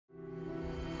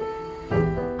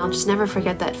I'll just never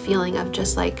forget that feeling of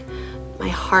just like my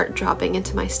heart dropping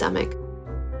into my stomach.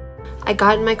 I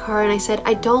got in my car and I said,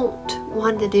 I don't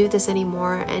want to do this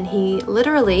anymore, and he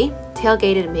literally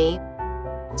tailgated me.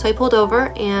 So I pulled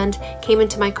over and came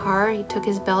into my car. He took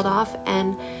his belt off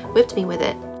and whipped me with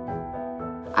it.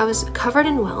 I was covered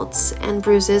in welts and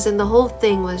bruises, and the whole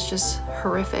thing was just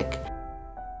horrific.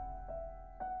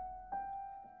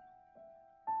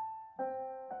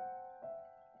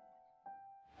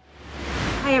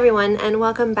 Hi everyone, and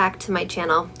welcome back to my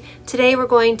channel. Today we're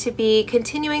going to be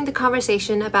continuing the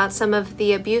conversation about some of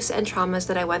the abuse and traumas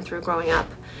that I went through growing up.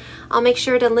 I'll make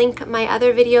sure to link my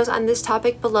other videos on this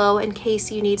topic below in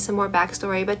case you need some more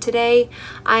backstory, but today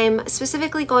I'm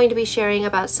specifically going to be sharing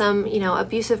about some,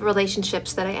 abusive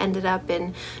relationships that I ended up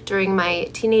in during my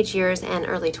teenage years and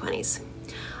early 20s.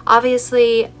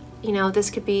 Obviously, this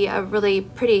could be a really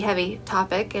pretty heavy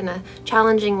topic and a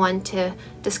challenging one to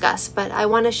discuss, but I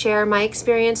want to share my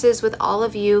experiences with all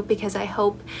of you because I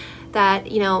hope that,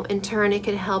 in turn it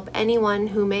can help anyone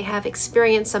who may have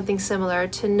experienced something similar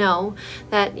to know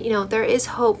that, there is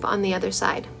hope on the other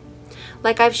side.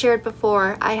 Like I've shared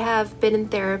before, I have been in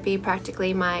therapy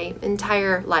practically my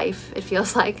entire life, it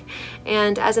feels like.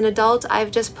 And as an adult,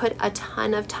 I've just put a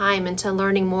ton of time into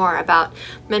learning more about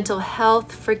mental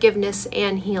health, forgiveness,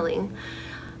 and healing.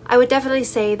 I would definitely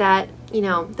say that,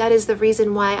 that is the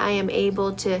reason why I am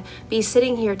able to be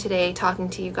sitting here today talking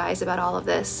to you guys about all of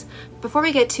this. Before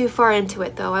we get too far into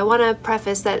it though, I want to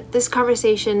preface that this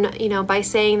conversation, by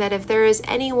saying that if there is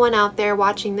anyone out there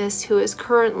watching this who is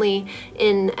currently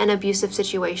in an abusive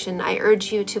situation, I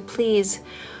urge you to please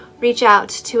reach out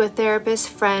to a therapist,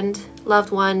 friend,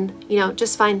 loved one,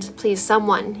 just find please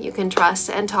someone you can trust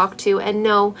and talk to and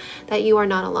know that you are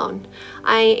not alone.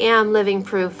 I am living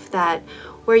proof that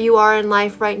where you are in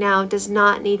life right now does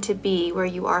not need to be where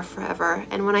you are forever.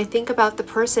 And when I think about the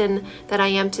person that I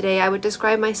am today, I would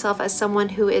describe myself as someone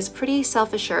who is pretty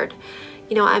self-assured.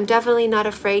 I'm definitely not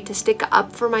afraid to stick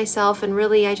up for myself, and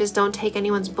really I just don't take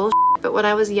anyone's bullshit. But when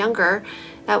I was younger,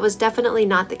 that was definitely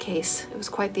not the case. It was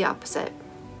quite the opposite.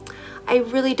 I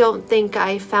really don't think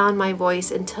I found my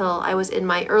voice until I was in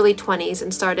my early 20s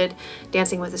and started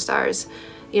Dancing with the Stars.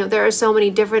 There are so many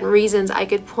different reasons I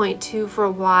could point to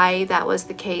for why that was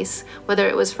the case, whether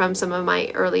it was from some of my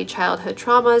early childhood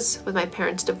traumas with my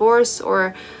parents' divorce,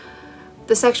 or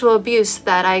the sexual abuse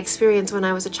that I experienced when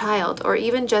I was a child, or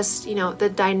even just,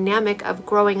 the dynamic of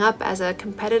growing up as a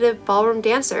competitive ballroom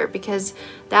dancer, because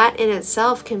that in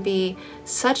itself can be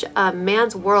such a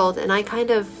man's world, and I kind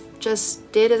of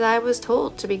just did as I was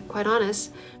told, to be quite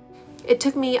honest. It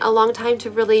took me a long time to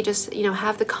really just,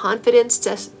 have the confidence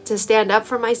to stand up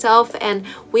for myself, and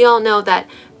we all know that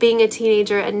being a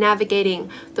teenager and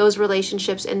navigating those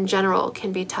relationships in general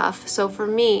can be tough. So for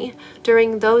me,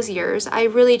 during those years, I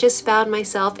really just found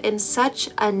myself in such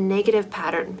a negative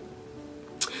pattern.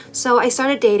 So I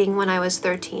started dating when I was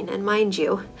 13, and mind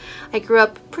you, I grew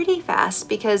up pretty fast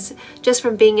because just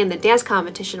from being in the dance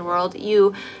competition world,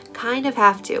 you kind of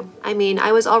have to. I mean,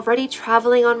 I was already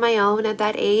traveling on my own at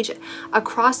that age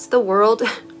across the world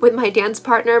with my dance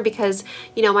partner because,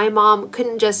 my mom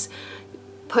couldn't just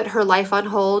put her life on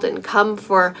hold and come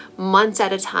for months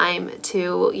at a time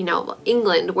to,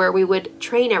 England, where we would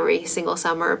train every single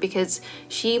summer, because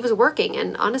she was working,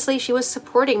 and honestly, she was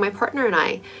supporting my partner and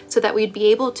I so that we'd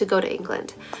be able to go to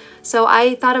England. So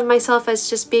I thought of myself as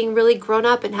just being really grown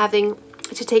up and having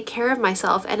to take care of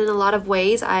myself, and in a lot of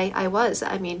ways I was.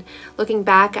 I mean, looking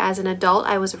back as an adult,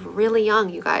 I was really young,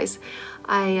 you guys.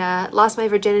 I lost my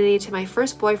virginity to my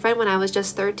first boyfriend when I was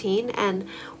just 13, and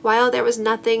while there was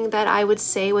nothing that I would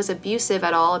say was abusive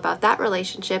at all about that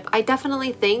relationship, I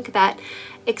definitely think that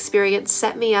experience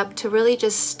set me up to really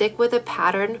just stick with a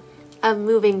pattern of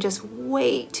moving just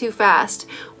way too fast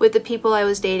with the people I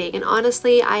was dating. And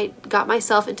honestly, I got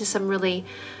myself into some really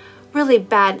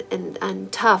bad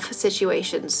and tough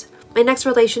situations. My next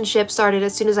relationship started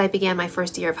as soon as I began my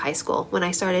first year of high school, when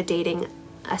I started dating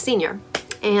a senior.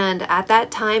 And at that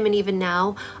time, and even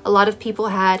now, a lot of people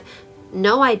had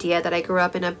no idea that I grew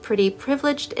up in a pretty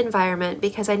privileged environment,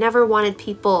 because I never wanted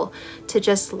people to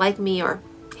just like me, or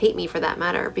hate me for that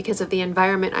matter, because of the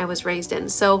environment I was raised in.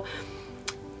 So,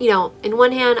 in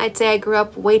one hand, I'd say I grew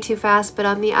up way too fast, but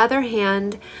on the other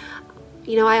hand,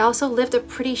 I also lived a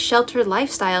pretty sheltered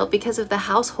lifestyle because of the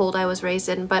household I was raised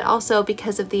in, but also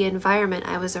because of the environment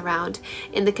I was around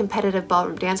in the competitive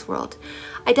ballroom dance world.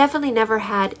 I definitely never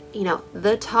had,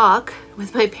 the talk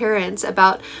with my parents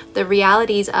about the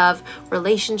realities of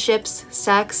relationships,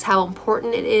 sex, how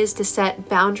important it is to set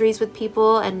boundaries with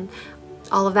people, and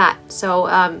all of that.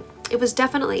 So it was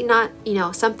definitely not, you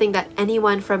know, something that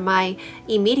anyone from my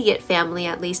immediate family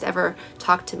at least ever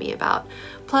talked to me about.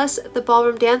 Plus, the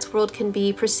ballroom dance world can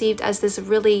be perceived as this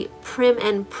really prim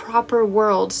and proper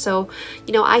world. So,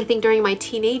 you know, I think during my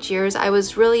teenage years, I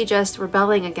was really just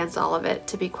rebelling against all of it,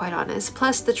 to be quite honest.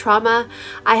 Plus, the trauma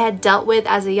I had dealt with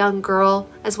as a young girl,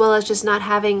 as well as just not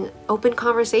having open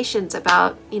conversations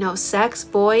about, you know, sex,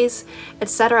 boys,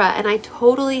 etc. And I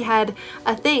totally had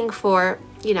a thing for,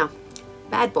 you know,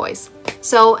 bad boys.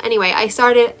 So anyway, I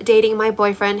started dating my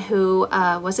boyfriend who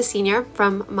was a senior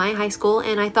from my high school,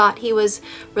 and I thought he was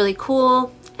really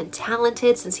cool and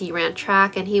talented since he ran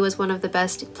track, and he was one of the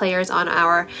best players on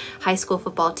our high school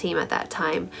football team at that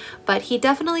time. But he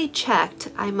definitely checked,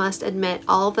 I must admit,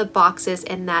 all the boxes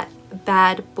in that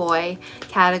bad boy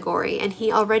category, and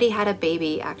he already had a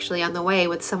baby actually on the way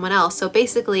with someone else. So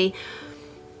basically,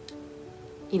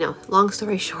 you know, long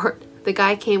story short, the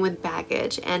guy came with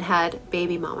baggage and had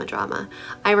baby mama drama.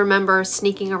 I remember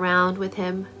sneaking around with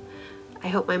him. I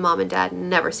hope my mom and dad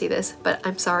never see this, but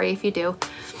I'm sorry if you do.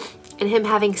 And him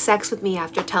having sex with me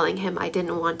after telling him I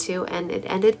didn't want to, and it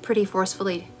ended pretty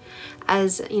forcefully.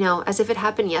 As, you know, as if it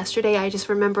happened yesterday. I just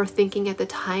remember thinking at the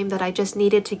time that I just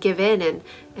needed to give in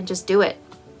and just do it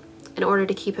in order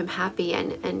to keep him happy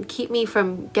and keep me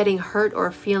from getting hurt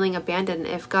or feeling abandoned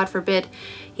if, God forbid,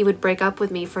 he would break up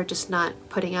with me for just not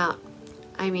putting out.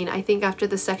 I mean, I think after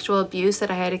the sexual abuse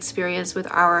that I had experienced with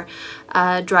our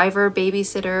driver,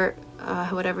 babysitter,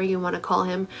 whatever you want to call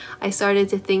him, I started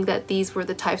to think that these were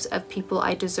the types of people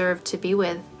I deserved to be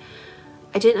with.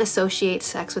 I didn't associate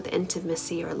sex with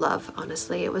intimacy or love,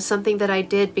 honestly. It was something that I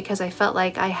did because I felt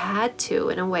like I had to,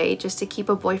 in a way, just to keep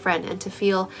a boyfriend and to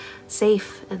feel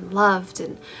safe and loved.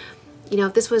 And, you know,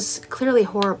 this was clearly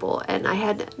horrible, and I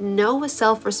had no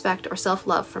self-respect or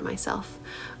self-love for myself,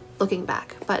 looking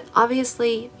back. But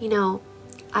obviously, you know,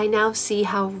 I now see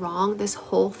how wrong this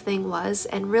whole thing was,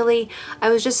 and really, I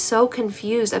was just so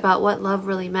confused about what love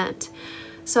really meant.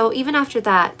 So even after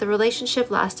that, the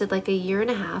relationship lasted like a year and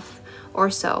a half or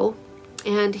so,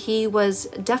 and he was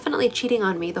definitely cheating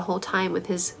on me the whole time with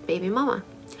his baby mama.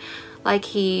 Like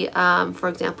he, for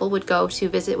example, would go to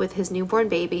visit with his newborn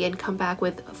baby and come back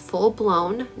with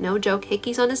full-blown, no joke,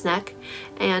 hickeys on his neck,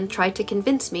 and tried to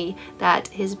convince me that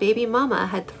his baby mama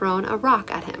had thrown a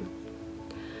rock at him.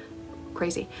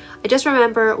 Crazy. I just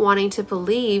remember wanting to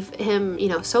believe him, you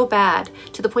know, so bad,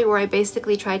 to the point where I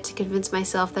basically tried to convince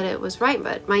myself that it was right.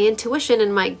 But my intuition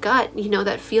and my gut, you know,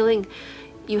 that feeling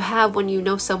you have when you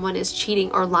know someone is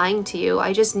cheating or lying to you,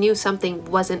 I just knew something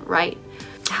wasn't right.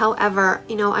 However,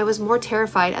 you know, I was more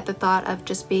terrified at the thought of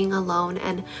just being alone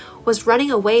and was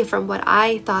running away from what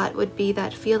I thought would be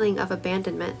that feeling of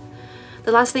abandonment.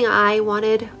 The last thing I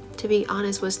wanted, to be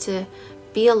honest, was to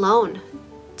be alone.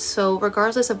 So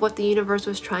regardless of what the universe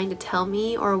was trying to tell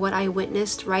me or what I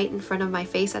witnessed right in front of my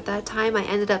face at that time, I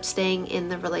ended up staying in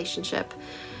the relationship.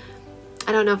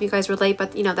 I don't know if you guys relate,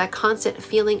 but you know, that constant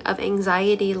feeling of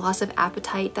anxiety, loss of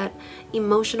appetite, that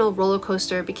emotional roller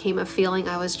coaster became a feeling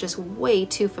I was just way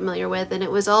too familiar with, and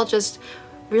it was all just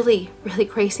really, really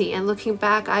crazy. And looking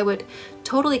back, I would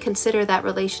totally consider that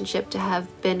relationship to have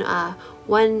been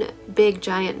one big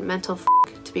giant mental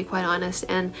to be quite honest,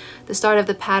 and the start of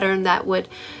the pattern that would,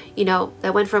 you know,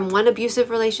 that went from one abusive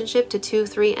relationship to 2,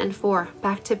 3, and 4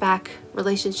 back-to-back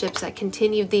relationships that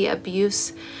continued the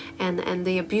abuse and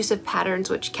the abusive patterns,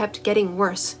 which kept getting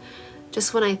worse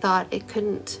just when I thought it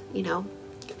couldn't, you know.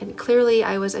 And clearly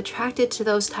I was attracted to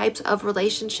those types of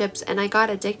relationships, and I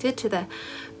got addicted to the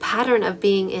pattern of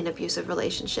being in abusive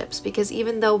relationships, because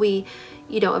even though we,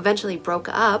 you know, eventually broke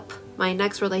up, my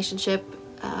next relationship,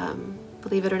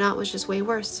 believe it or not, was just way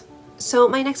worse. So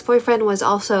my next boyfriend was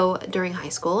also during high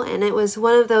school, and it was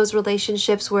one of those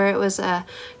relationships where it was a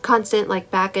constant like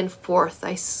back and forth.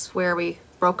 I swear we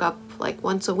broke up like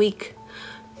once a week,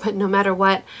 but no matter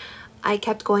what, I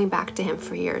kept going back to him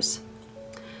for years.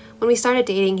 When we started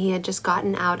dating, he had just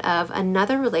gotten out of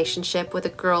another relationship with a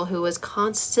girl who was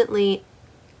constantly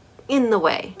in the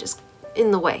way, just in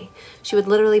the way. She would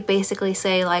literally basically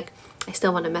say like, I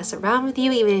still want to mess around with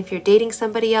you even if you're dating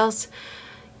somebody else.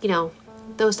 You know,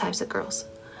 those types of girls.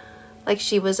 Like,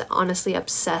 she was honestly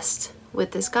obsessed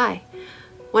with this guy.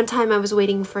 One time I was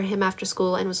waiting for him after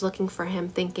school and was looking for him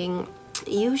thinking,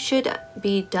 you should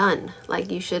be done. Like,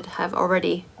 you should have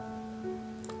already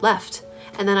left.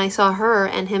 And then I saw her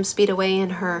and him speed away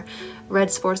in her red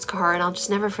sports car, and I'll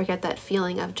just never forget that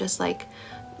feeling of just like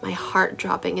my heart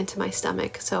dropping into my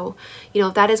stomach. So, you know,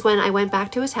 that is when I went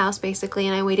back to his house basically,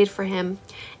 and I waited for him.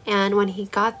 And when he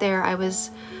got there, I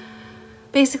was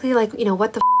basically like, you know,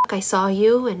 what the f***, I saw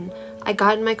you and I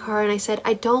got in my car and I said,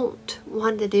 I don't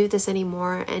want to do this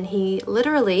anymore. And he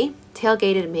literally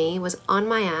tailgated me, was on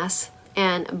my ass,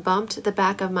 and bumped the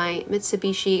back of my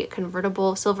Mitsubishi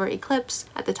convertible silver Eclipse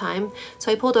at the time.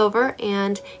 So I pulled over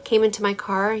and came into my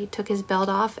car. He took his belt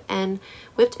off and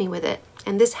whipped me with it.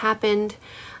 And this happened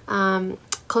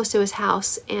close to his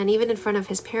house, and even in front of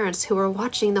his parents, who were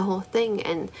watching the whole thing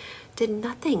and did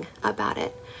nothing about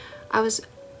it. I was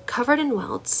covered in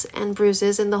welts and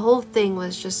bruises, and the whole thing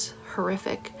was just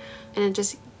horrific. And it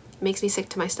just makes me sick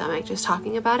to my stomach just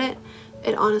talking about it.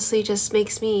 It honestly just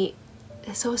makes me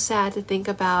so sad to think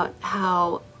about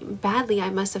how badly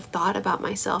I must have thought about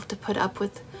myself to put up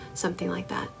with something like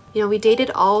that. You know, we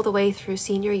dated all the way through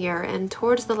senior year, and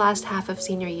towards the last half of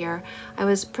senior year, I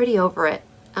was pretty over it.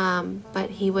 But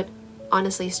he would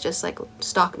honestly just like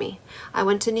stalk me. I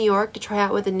went to New York to try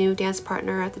out with a new dance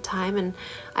partner at the time, and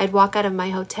I'd walk out of my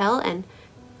hotel and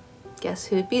guess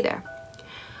who'd be there?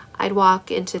 I'd walk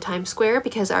into Times Square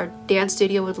because our dance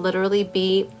studio would literally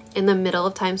be in the middle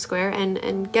of Times Square,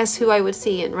 and guess who I would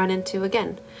see and run into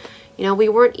again? You know, we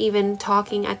weren't even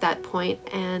talking at that point,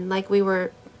 and like we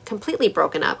were completely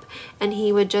broken up, and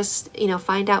he would just, you know,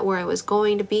 find out where I was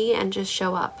going to be and just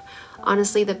show up.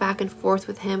 Honestly, the back and forth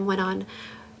with him went on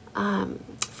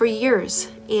for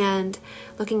years, and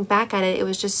looking back at it, it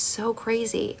was just so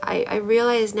crazy. I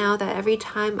realize now that every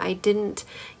time I didn't,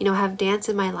 you know, have dance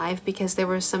in my life because there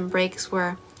were some breaks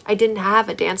where I didn't have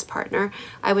a dance partner,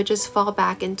 I would just fall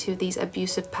back into these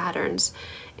abusive patterns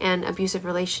and abusive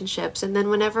relationships. And then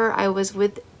whenever I was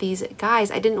with these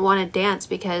guys, I didn't want to dance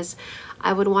because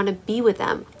I would want to be with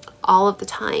them all of the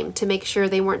time to make sure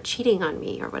they weren't cheating on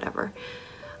me or whatever.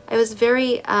 I was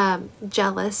very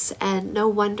jealous, and no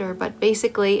wonder, but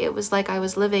basically it was like I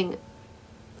was living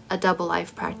a double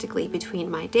life practically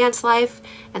between my dance life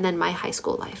and then my high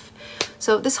school life.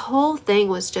 So this whole thing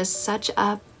was just such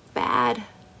a bad,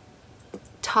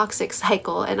 toxic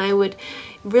cycle, and I would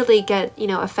really get, you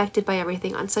know, affected by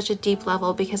everything on such a deep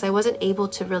level because I wasn't able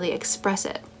to really express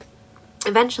it.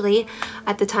 Eventually,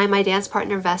 at the time, my dance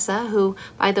partner Vesa, who,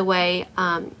 by the way,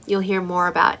 you'll hear more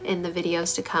about in the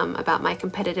videos to come about my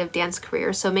competitive dance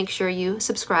career, so make sure you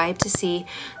subscribe to see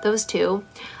those two.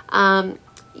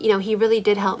 You know, he really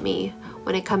did help me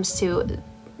when it comes to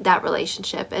that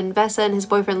relationship. And Vesa and his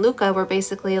boyfriend Luca were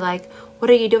basically like,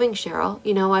 what are you doing, Cheryl?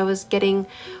 You know, I was getting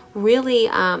really,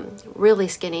 really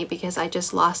skinny because I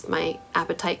just lost my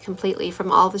appetite completely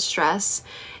from all the stress.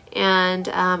 And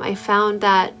I found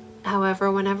that, however,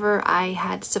 whenever I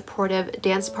had supportive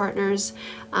dance partners,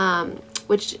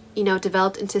 which, you know,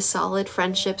 developed into solid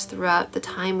friendships throughout the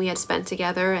time we had spent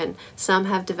together, and some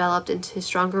have developed into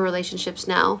stronger relationships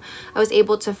now, I was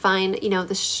able to find, you know,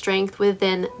 the strength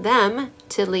within them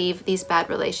to leave these bad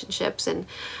relationships. And,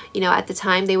 you know, at the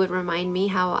time they would remind me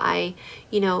how I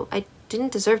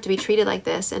didn't deserve to be treated like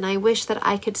this, and I wish that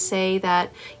I could say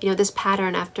that, you know, this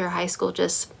pattern after high school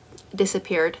just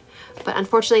disappeared. But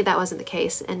unfortunately that wasn't the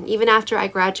case. And even after I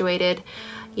graduated,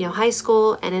 you know, high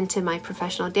school and into my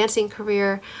professional dancing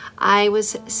career, I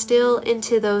was still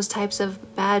into those types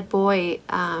of bad boy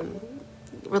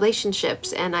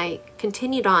relationships, and I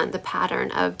continued on the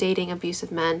pattern of dating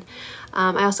abusive men.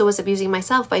 I also was abusing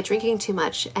myself by drinking too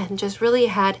much and just really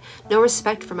had no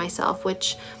respect for myself,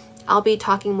 which I'll be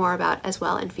talking more about as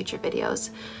well in future videos.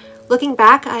 Looking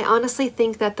back, I honestly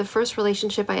think that the first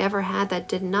relationship I ever had that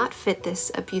did not fit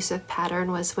this abusive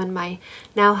pattern was when my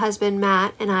now husband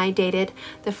Matt and I dated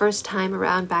the first time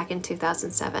around back in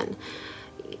 2007.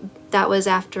 That was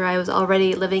after I was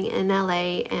already living in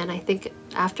LA, and I think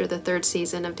after the 3rd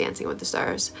season of Dancing with the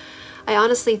Stars. I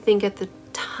honestly think at the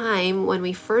time when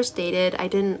we first dated, I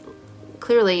didn't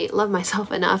clearly love myself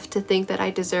enough to think that I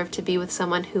deserved to be with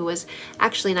someone who was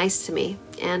actually nice to me.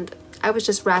 And I was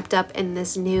just wrapped up in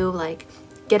this new, like,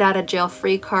 get out of jail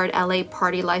free card LA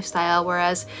party lifestyle,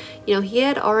 whereas, you know, he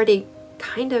had already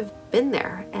kind of been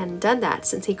there and done that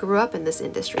since he grew up in this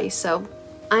industry. So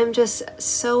I'm just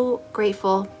so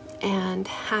grateful and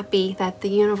happy that the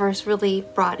universe really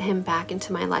brought him back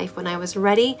into my life when I was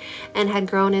ready and had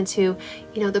grown into,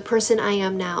 you know, the person I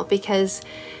am now, because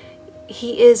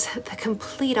he is the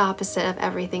complete opposite of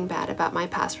everything bad about my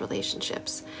past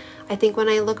relationships. I think when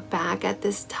I look back at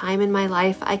this time in my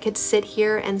life, I could sit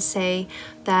here and say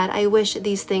that I wish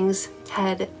these things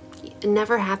had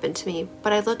never happened to me,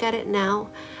 but I look at it now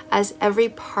as every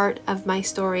part of my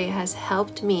story has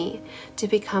helped me to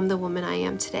become the woman I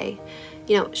am today.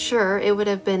 You know, sure, it would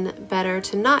have been better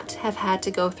to not have had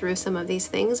to go through some of these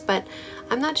things, but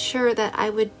I'm not sure that I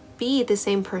would be the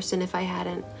same person if I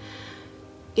hadn't.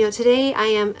 You know, today I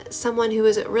am someone who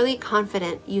is really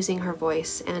confident using her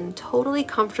voice and totally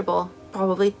comfortable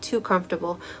probably too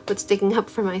comfortable with sticking up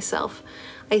for myself.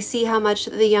 I see how much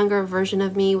the younger version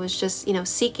of me was just,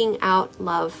 seeking out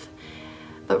love.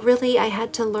 But really, I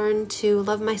had to learn to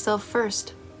love myself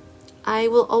first. I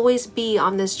will always be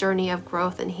on this journey of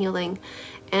growth and healing.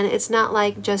 And it's not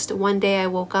like just one day I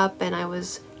woke up and I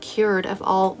was cured of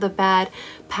all the bad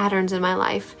patterns in my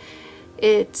life.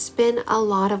 It's been a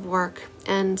lot of work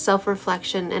and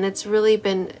self-reflection, and it's really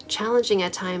been challenging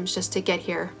at times just to get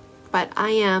here. But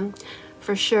I am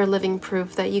for sure living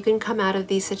proof that you can come out of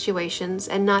these situations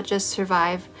and not just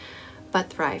survive,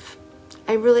 but thrive.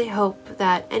 I really hope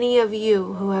that any of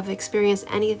you who have experienced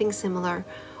anything similar,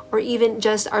 or even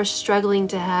just are struggling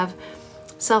to have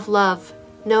self-love,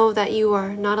 know that you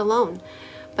are not alone,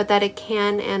 but that it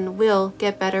can and will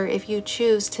get better if you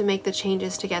choose to make the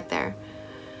changes to get there.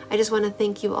 I just want to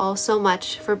thank you all so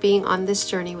much for being on this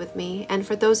journey with me. And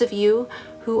for those of you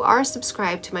who are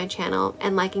subscribed to my channel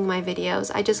and liking my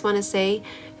videos, I just want to say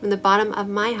from the bottom of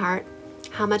my heart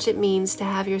how much it means to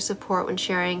have your support when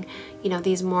sharing,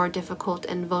 these more difficult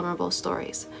and vulnerable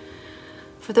stories.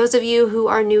 For those of you who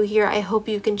are new here, I hope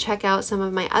you can check out some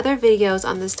of my other videos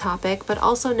on this topic, but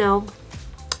also know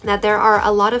that there are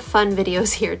a lot of fun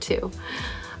videos here too.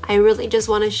 I really just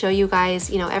want to show you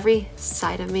guys, every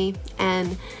side of me,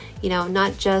 and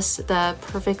not just the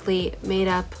perfectly made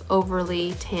up,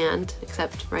 overly tanned,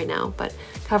 except right now, but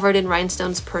covered in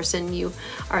rhinestones person you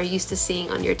are used to seeing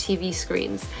on your TV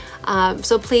screens.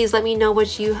 So please let me know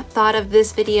what you thought of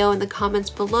this video in the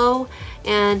comments below,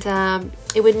 and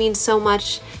it would mean so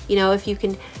much, if you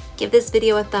can give this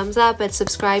video a thumbs up and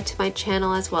subscribe to my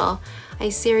channel as well. I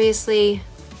seriously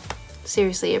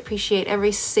appreciate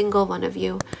every single one of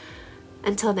you.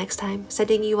 Until next time,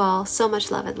 sending you all so much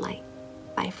love and light.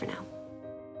 Bye for now.